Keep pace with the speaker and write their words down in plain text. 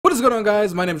What is going on,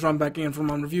 guys? My name is Ron, back again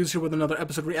from On Reviews, here with another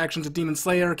episode reaction to Demon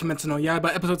Slayer, Kimetsu no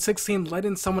Yaiba, episode 16,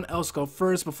 letting someone else go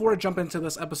first. Before I jump into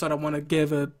this episode, I want to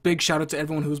give a big shout out to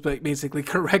everyone who's basically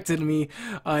corrected me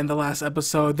in the last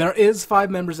episode. There is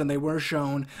 5 members and they were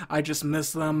shown, I just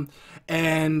missed them.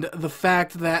 And the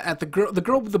fact that the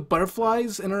girl with the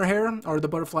butterflies in her hair, or the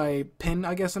butterfly pin,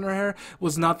 I guess, in her hair,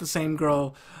 was not the same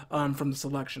girl from the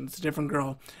selection. It's a different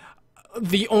girl.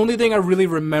 The only thing I really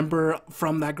remember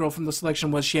from that girl from the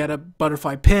selection was she had a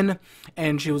butterfly pin,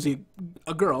 and she was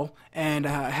a girl, and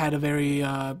had a very,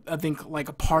 I think, like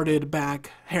a parted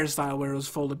back hairstyle where it was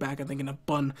folded back, I think, in a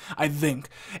bun, I think.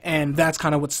 And that's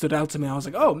kind of what stood out to me. I was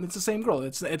like, oh, it's the same girl.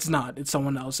 It's not. It's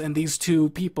someone else. And these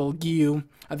two people, Giyu,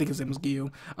 I think his name was Giyu,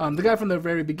 the guy from the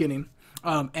very beginning,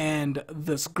 and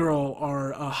this girl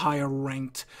are a higher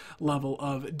ranked level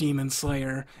of Demon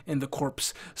Slayer in the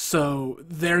corpse. So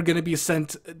they're going to be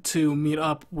sent to meet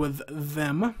up with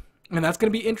them. And that's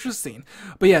going to be interesting.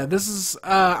 But yeah, this is,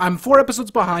 I'm 4 episodes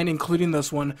behind, including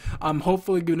this one. I'm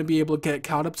hopefully going to be able to get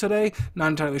caught up today. Not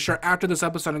entirely sure. After this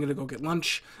episode, I'm going to go get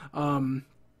lunch.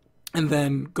 And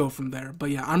then go from there.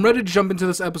 But yeah, I'm ready to jump into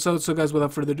this episode. So guys,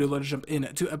 without further ado, let's jump in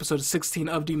to episode 16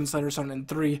 of Demon Slayer, starting in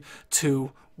 3,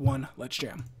 2, 1. Let's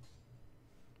jam.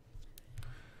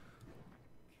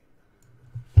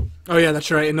 Oh yeah, that's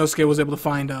right. Inosuke was able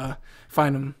to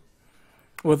find him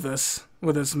with this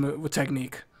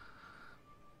technique.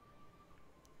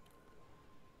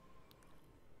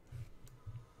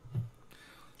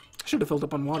 Should have filled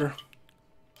up on water.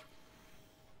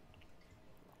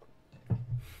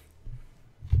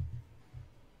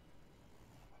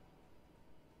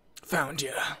 Found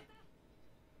ya.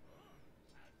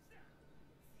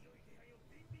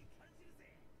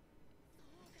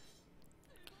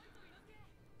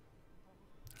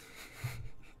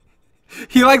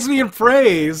 He likes being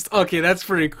praised. Okay, that's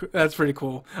pretty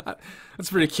cool. That's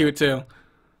pretty cute too.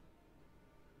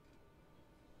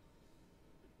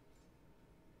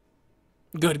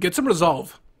 Good. Get some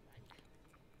resolve.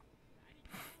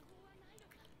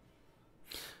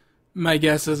 My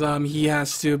guess is he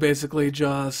has to basically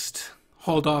just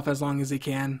hold off as long as he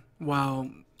can. While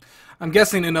I'm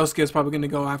guessing Inosuke is probably going to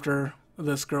go after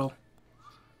this girl.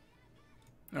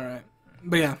 Alright.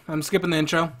 But yeah, I'm skipping the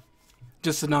intro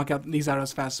just to knock these out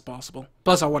as fast as possible.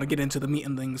 Plus I want to get into the meat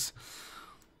and things.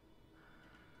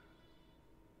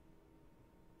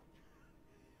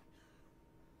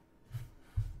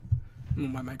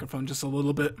 Move my microphone just a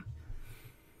little bit.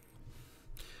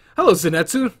 Hello,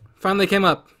 Zenitsu. Finally came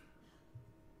up.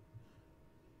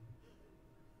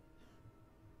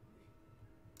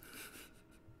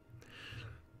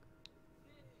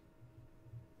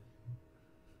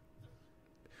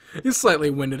 He's slightly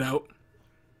winded out.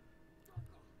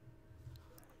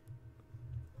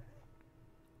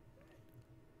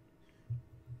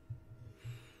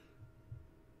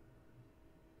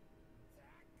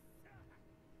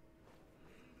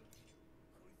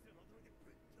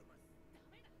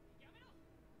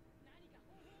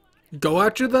 Go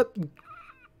after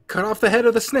cut off the head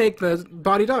of the snake, the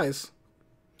body dies.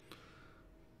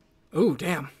 Ooh,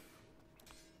 damn.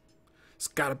 He's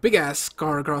got a big ass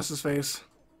scar across his face.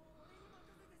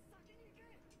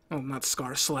 Oh, not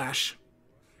scar, slash.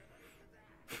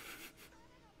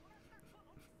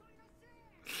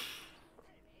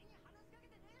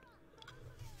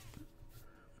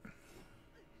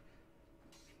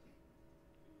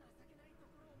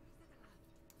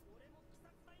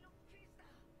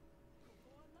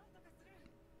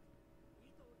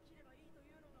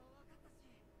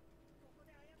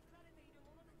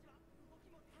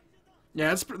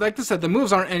 Yeah, it's like I said, the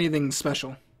moves aren't anything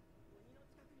special.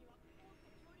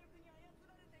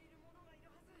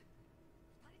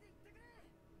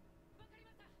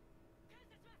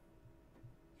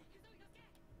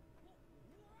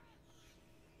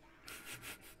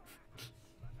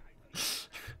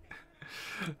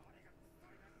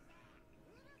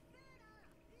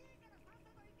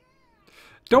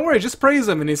 Don't worry, just praise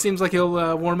him, and he seems like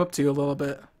he'll warm up to you a little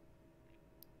bit.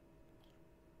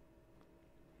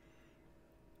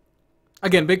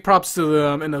 Again, big props to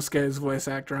Inosuke's voice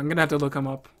actor. I'm gonna have to look him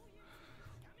up.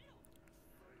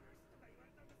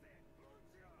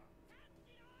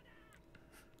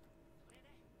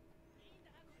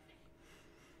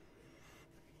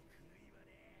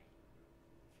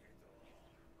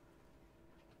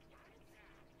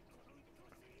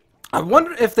 I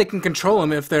wonder if they can control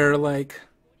him if they're like...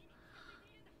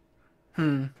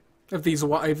 If these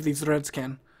Reds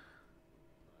can.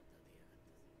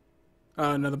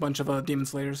 Another bunch of Demon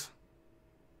Slayers.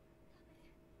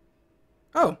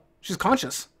 Oh, she's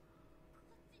conscious.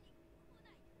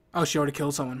 Oh, she already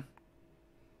killed someone.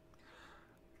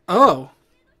 Oh.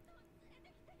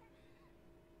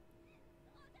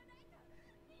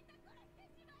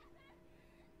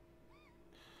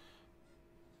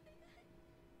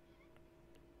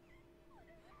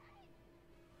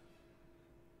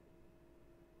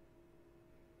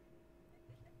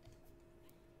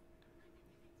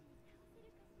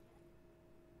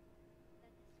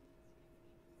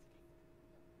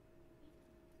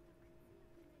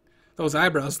 Those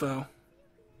eyebrows, though.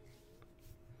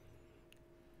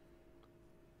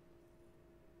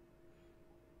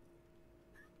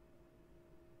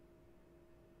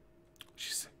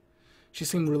 She's, she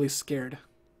seemed really scared.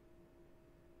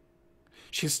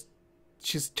 She's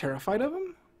terrified of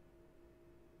him?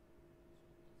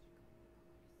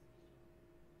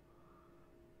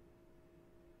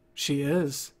 She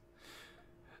is.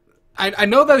 I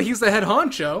know that he's the head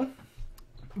honcho,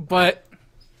 but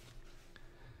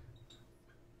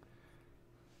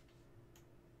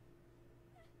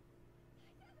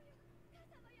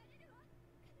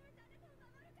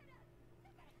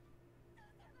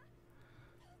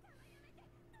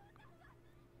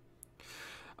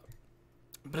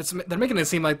they're making it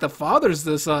seem like the father's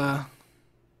this yeah,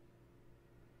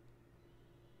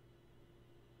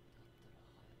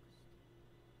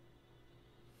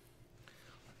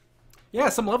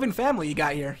 some loving family you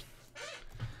got here.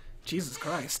 Jesus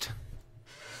Christ.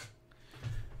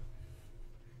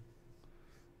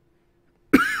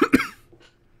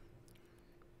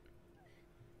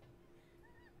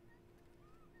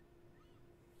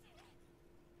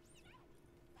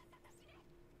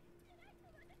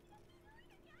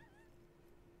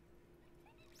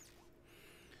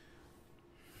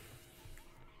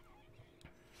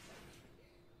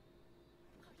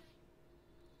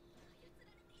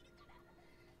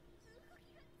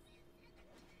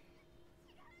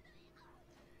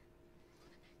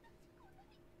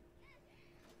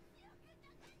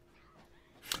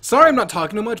 Sorry I'm not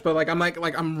talking too much, but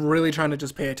I'm really trying to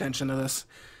just pay attention to this.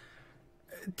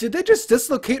 Did they just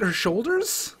dislocate her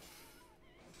shoulders?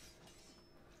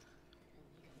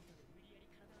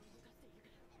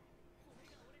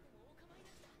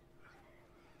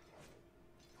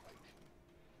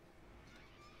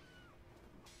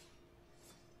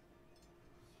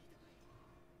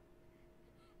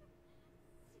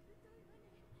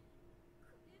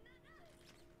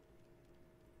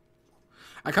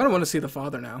 I kind of want to see the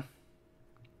father now.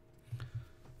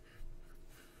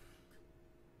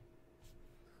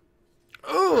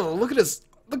 Oh, look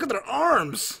at their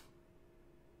arms.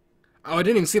 Oh, I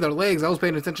didn't even see their legs. I was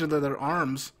paying attention to their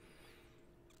arms.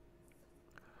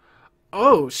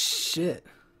 Oh, shit.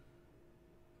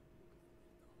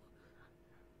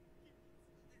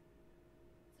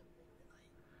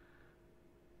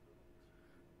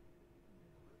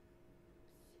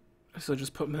 So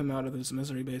just put him out of his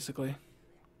misery, basically.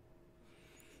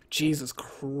 Jesus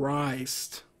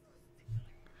Christ.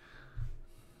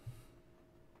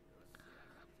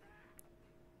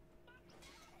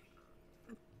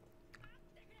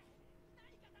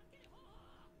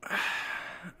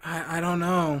 I don't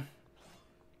know.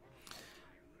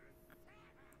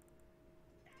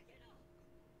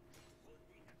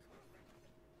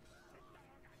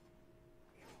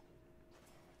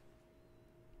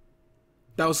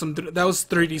 That was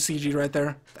 3D CG right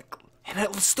there. And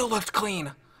it still looked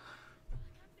clean.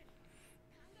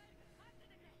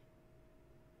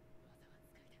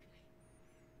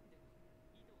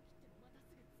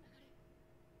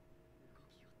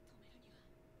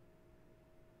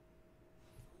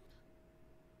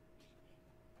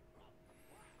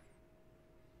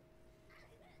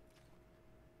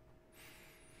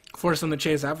 Force them to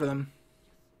chase after them.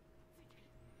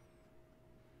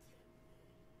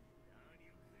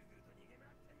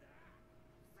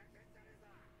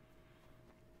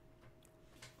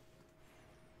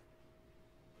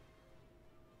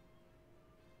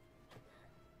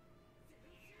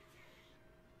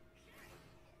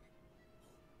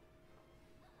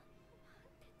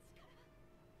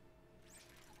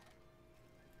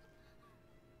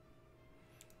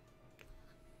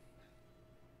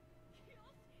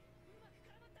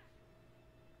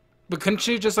 But couldn't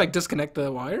she just like disconnect the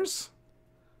wires?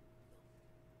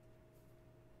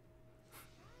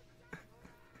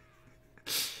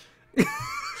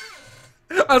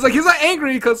 I was like, he's not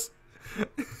angry because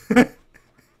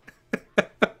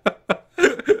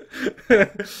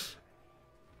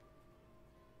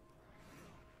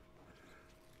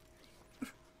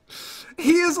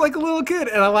he is like a little kid,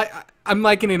 and I'm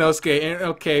liking Inosuke.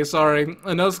 Okay, sorry,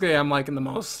 Inosuke, I'm liking the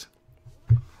most.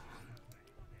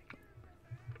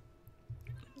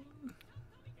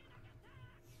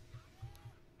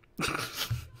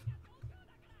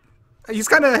 He's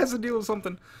kind of has to deal with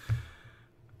something.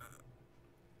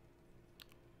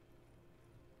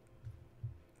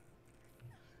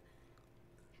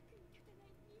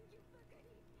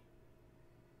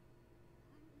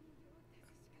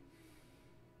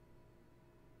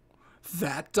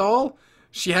 That doll?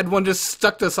 She had one just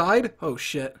stuck to the side? Oh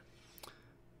shit.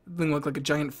 The thing looked like a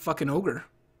giant fucking ogre.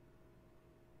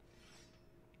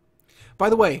 By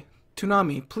the way,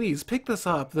 Toonami, please pick this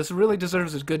up. This really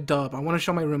deserves a good dub. I want to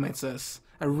show my roommates this.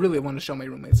 I really want to show my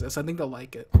roommates this. I think they'll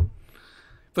like it.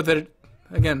 But they're,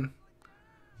 again,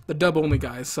 the dub only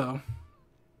guys, so.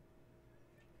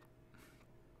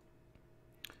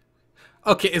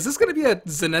 Okay, is this going to be a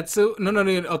Zenitsu? No.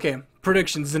 Okay,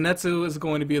 prediction. Zenitsu is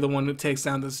going to be the one who takes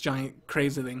down this giant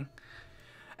crazy thing.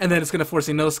 And then it's going to force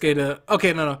Inosuke to...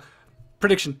 Okay, no.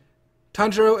 Prediction.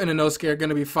 Tanjiro and Inosuke are going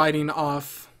to be fighting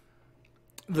off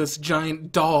this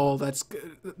giant doll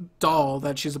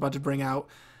that she's about to bring out.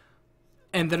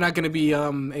 And they're not going to be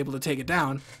able to take it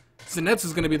down. Zenitsu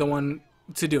is going to be the one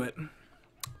to do it.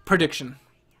 Prediction.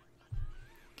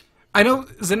 I know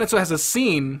Zenitsu has a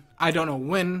scene. I don't know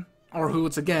when or who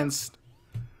it's against.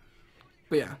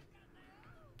 But yeah.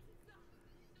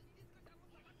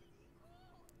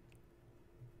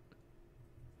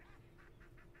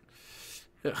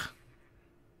 Ugh.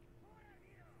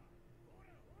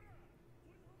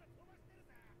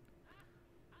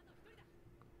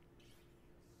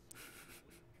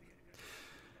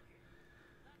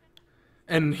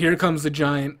 And here comes the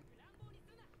giant.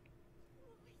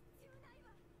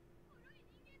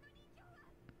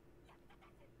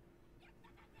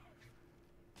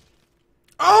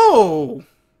 Oh!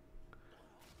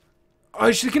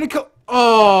 Oh, she's gonna kill.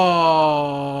 Oh,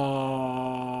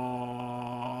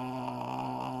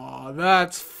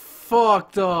 that's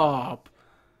fucked up.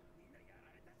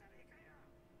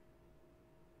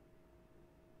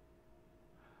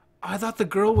 I thought the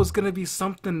girl was gonna be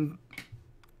something.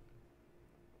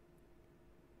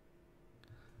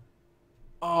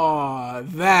 Oh,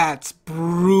 that's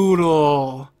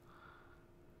brutal.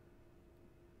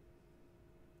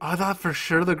 I thought for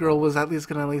sure the girl was at least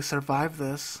gonna survive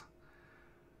this.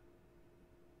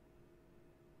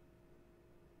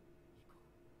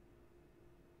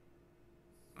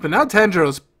 But now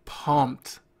Tanjiro's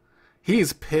pumped.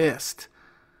 He's pissed.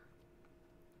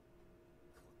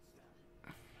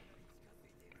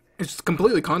 It's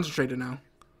completely concentrated now.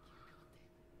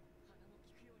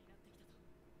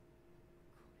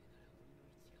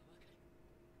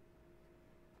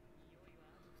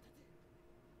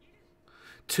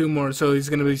 Two more, so he's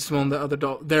gonna be smelling the other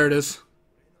doll. There it is.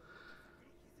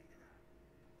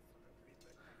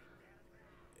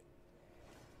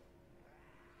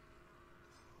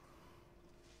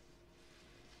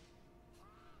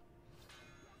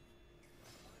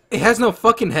 It has no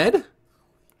fucking head?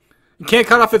 You can't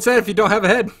cut off its head if you don't have a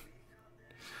head.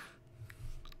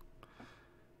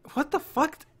 What the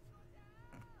fuck?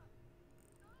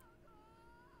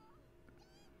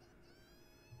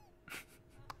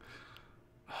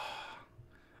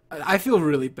 I feel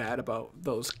really bad about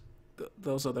those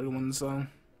other ones though.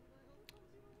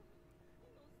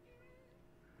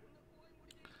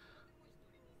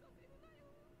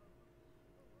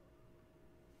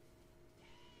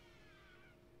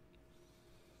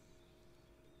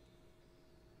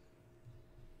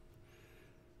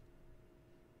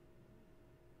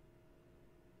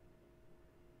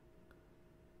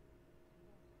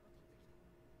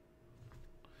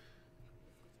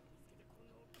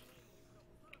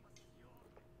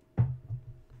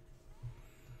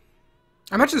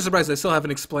 I'm actually surprised they still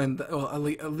haven't explained that, well,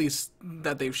 at least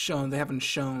that they've shown. They haven't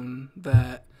shown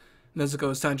that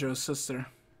Nezuko is Tanjiro's sister.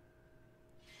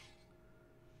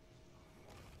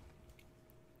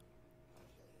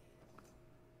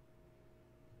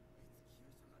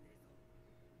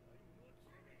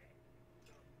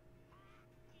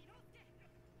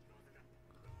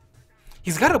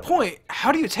 He's got a point.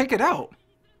 How do you take it out?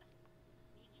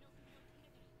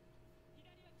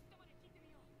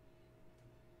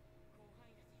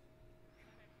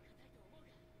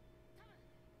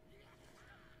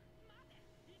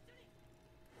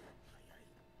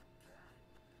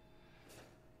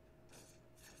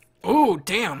 Oh,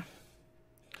 damn.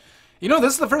 You know,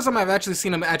 this is the first time I've actually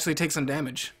seen him actually take some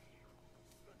damage.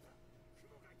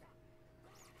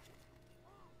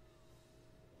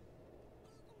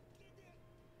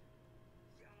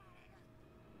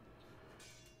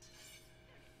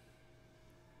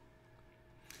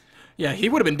 Yeah, he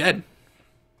would have been dead.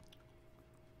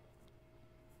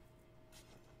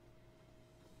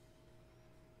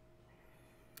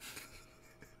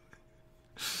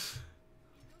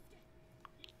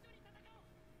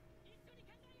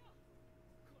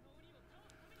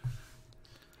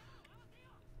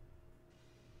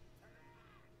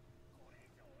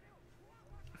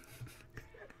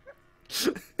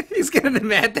 getting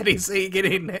mad that he's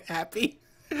getting happy.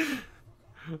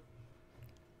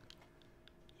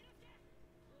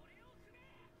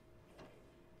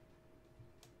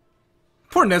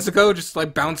 Poor Nezuko just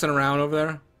like bouncing around over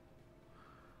there.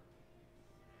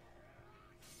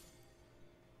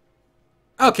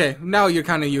 Okay, now you're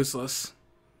kind of useless.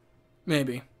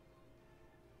 Maybe.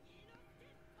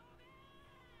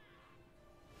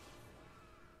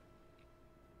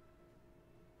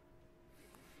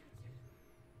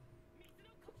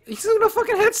 He's gonna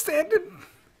fucking headstand it.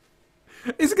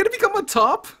 Is it gonna become a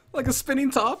top? Like a spinning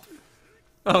top?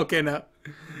 Okay, no.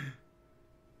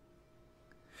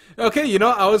 Okay, you know,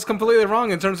 I was completely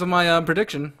wrong in terms of my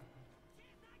prediction.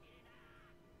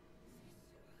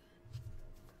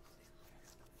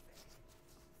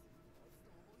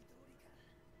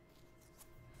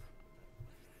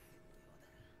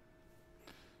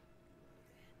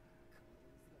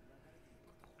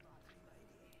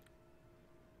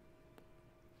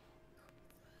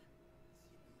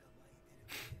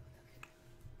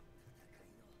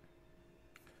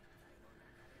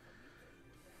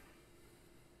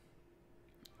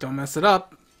 Don't mess it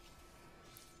up.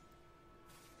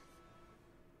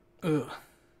 Ugh.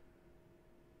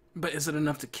 But is it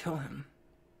enough to kill him?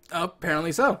 Oh,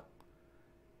 apparently so.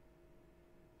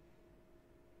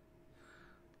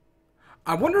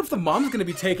 I wonder if the mom's gonna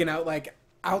be taken out like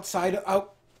outside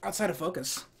of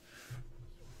focus.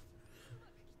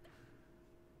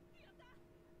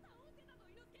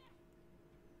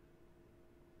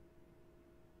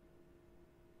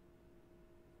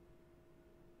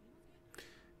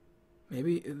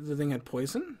 Maybe the thing had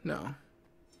poison? No.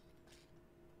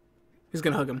 He's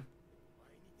gonna hug him.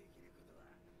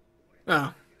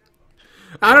 Oh.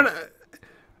 I don't know.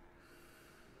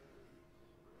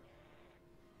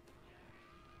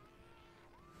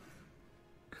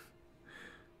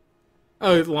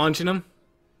 Oh, he's launching him?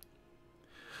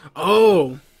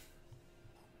 Oh!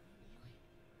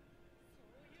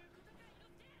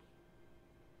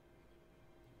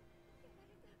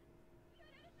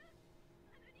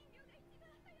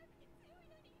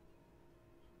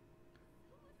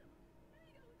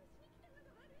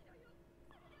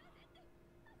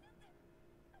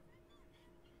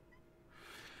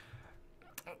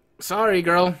 Sorry,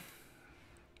 girl.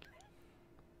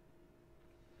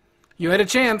 You had a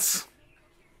chance.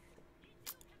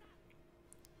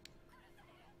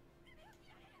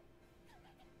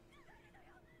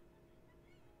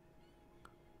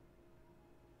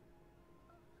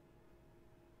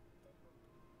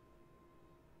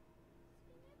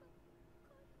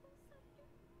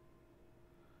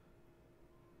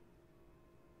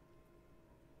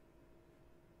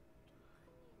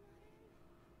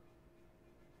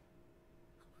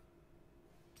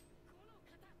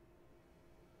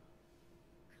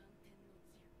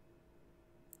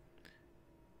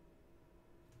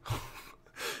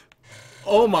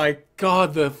 Oh my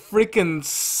god, the freaking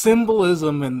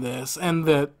symbolism in this, and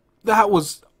that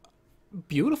was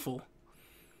beautiful.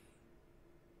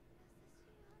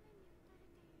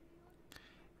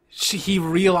 He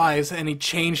realized and he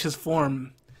changed his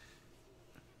form.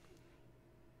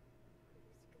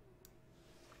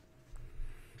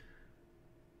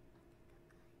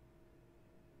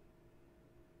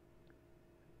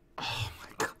 Oh my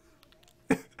god.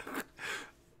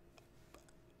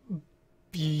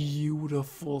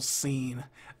 Beautiful scene.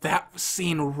 That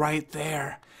scene right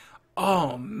there.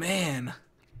 Oh man.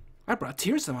 I brought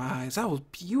tears to my eyes. That was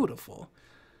beautiful.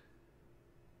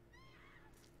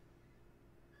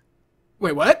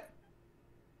 Wait, what?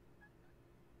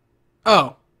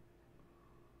 Oh.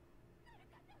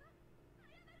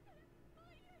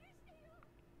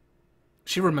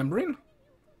 She remembering?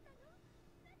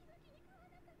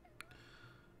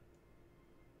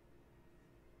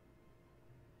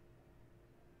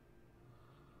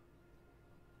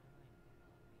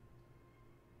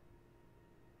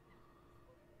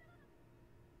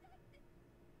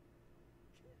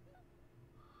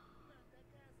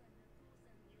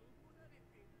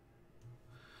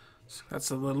 That's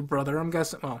a little brother, I'm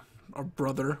guessing. Well, a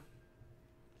brother.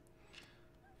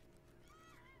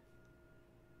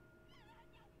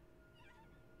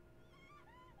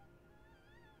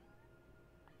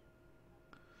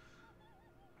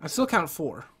 I still count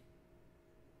 4.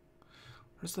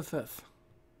 Where's the 5th?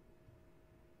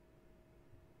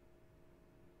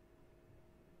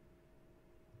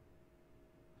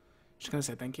 Just gonna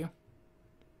say thank you.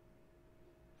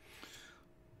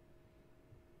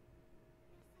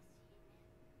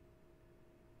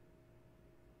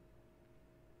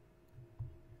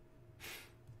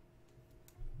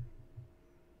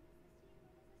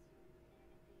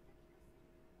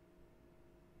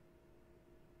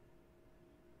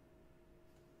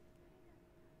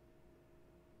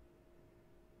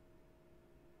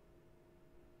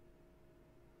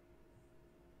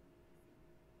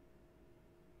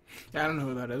 Yeah, I don't know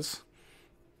who that is.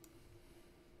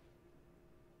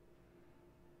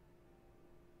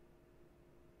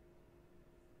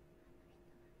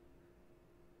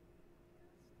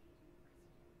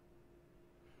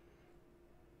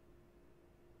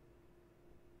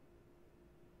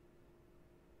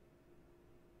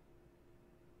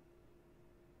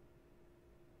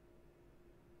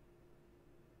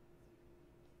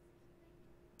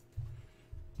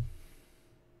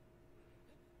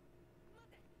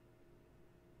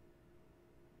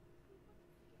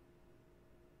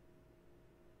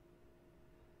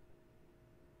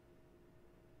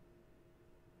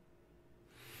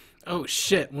 Oh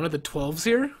shit! One of the 12s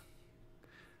here.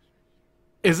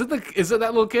 Is it that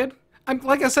little kid? I'm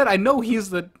like I said, I know he's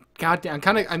the goddamn.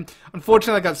 I'm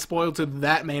unfortunately I got spoiled to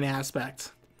that main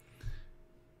aspect.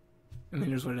 And then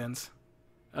here's where it ends.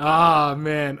 Ah,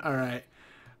 man. All right.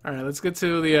 All right. Let's get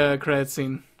to the credit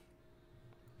scene.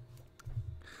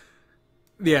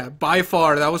 Yeah, by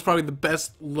far that was probably the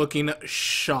best looking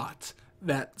shot.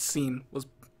 That scene was.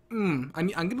 I'm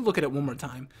gonna look at it one more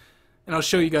time, and I'll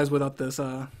show you guys without this.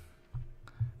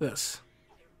 This.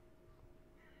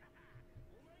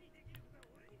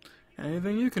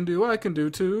 Anything you can do, I can do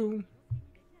too.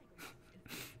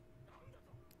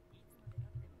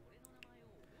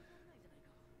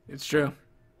 It's true.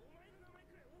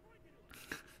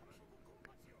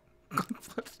 God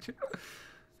bless you.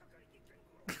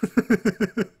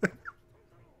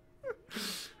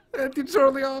 You're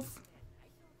totally off.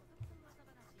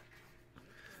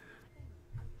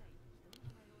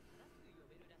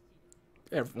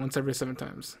 Once every 7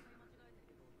 times.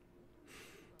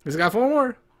 He's got 4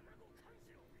 more.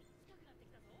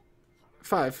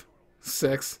 5,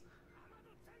 6.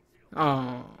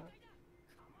 Oh.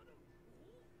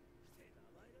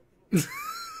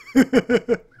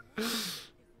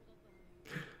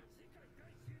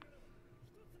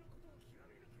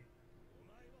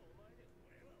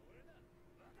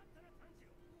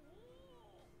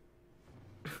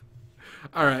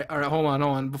 All right, hold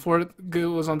on. Before it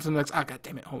goes on to the next, god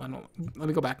damn it, hold on. Let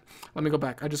me go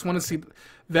back. I just want to see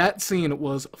that scene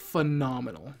was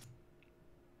phenomenal.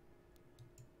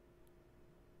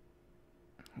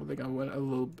 I think I went a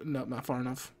little, not far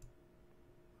enough.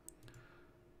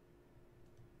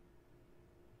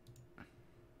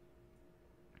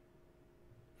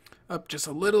 Up just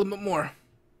a little bit more.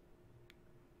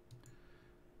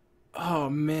 Oh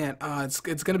man, it's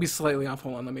gonna be slightly off.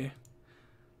 Hold on, let me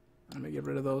get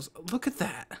rid of those. Look at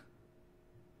that.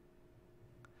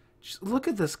 Just look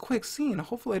at this quick scene.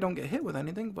 Hopefully I don't get hit with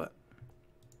anything, but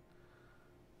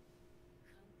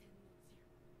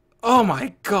oh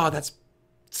my god, that's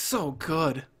so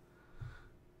good.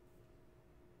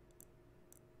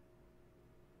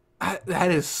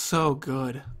 That is so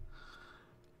good.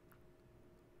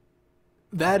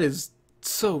 That is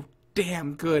so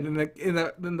damn good, and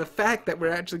the fact that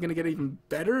we're actually gonna get even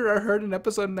better, I heard in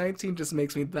episode 19, just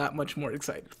makes me that much more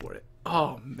excited for it.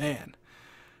 Oh man.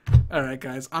 All right,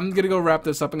 guys, I'm gonna go wrap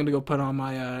this up. I'm gonna go put on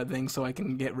my thing so I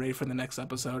can get ready for the next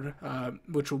episode,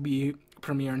 which will be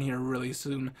premiering here really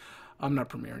soon. I'm not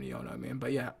premiering, you know what I mean?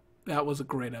 But yeah, that was a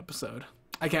great episode.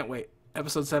 I can't wait.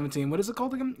 Episode 17. What is it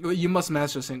called again? You must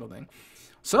master a single thing.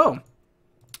 So.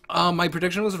 My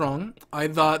prediction was wrong. I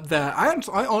thought that I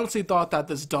honestly thought that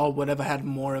this doll would have had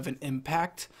more of an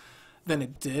impact than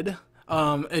it did.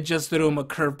 It just threw him a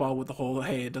curveball with the whole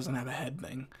 "hey, it doesn't have a head"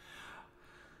 thing.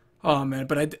 Oh man,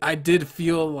 but I did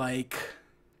feel like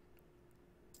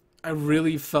I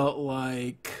really felt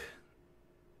like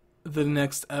the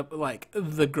next like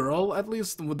the girl, at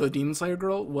least with the Demon Slayer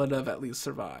girl, would have at least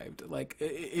survived. Like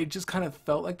it just kind of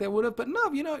felt like they would have, but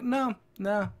no,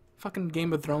 no. Fucking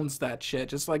Game of Thrones that shit.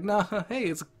 Just like, nah, hey,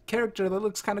 it's a character that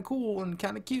looks kind of cool and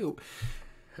kind of cute.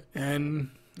 And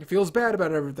it feels bad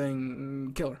about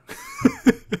everything. Kill her.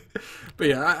 But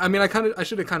yeah, I mean, I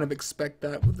should have kind of expect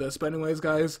that with this. But anyways,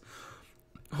 guys,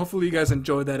 hopefully you guys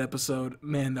enjoyed that episode.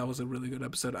 Man, that was a really good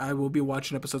episode. I will be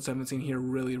watching episode 17 here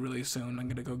really, really soon. I'm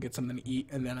going to go get something to eat,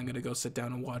 and then I'm going to go sit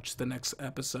down and watch the next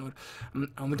episode. I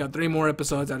only got 3 more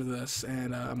episodes out of this,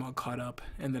 and I'm all caught up.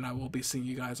 And then I will be seeing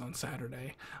you guys on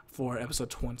Saturday for episode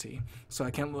 20. So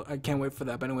I can't wait for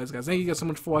that. But anyways, guys, thank you guys so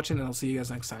much for watching, and I'll see you guys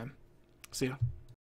next time. See ya.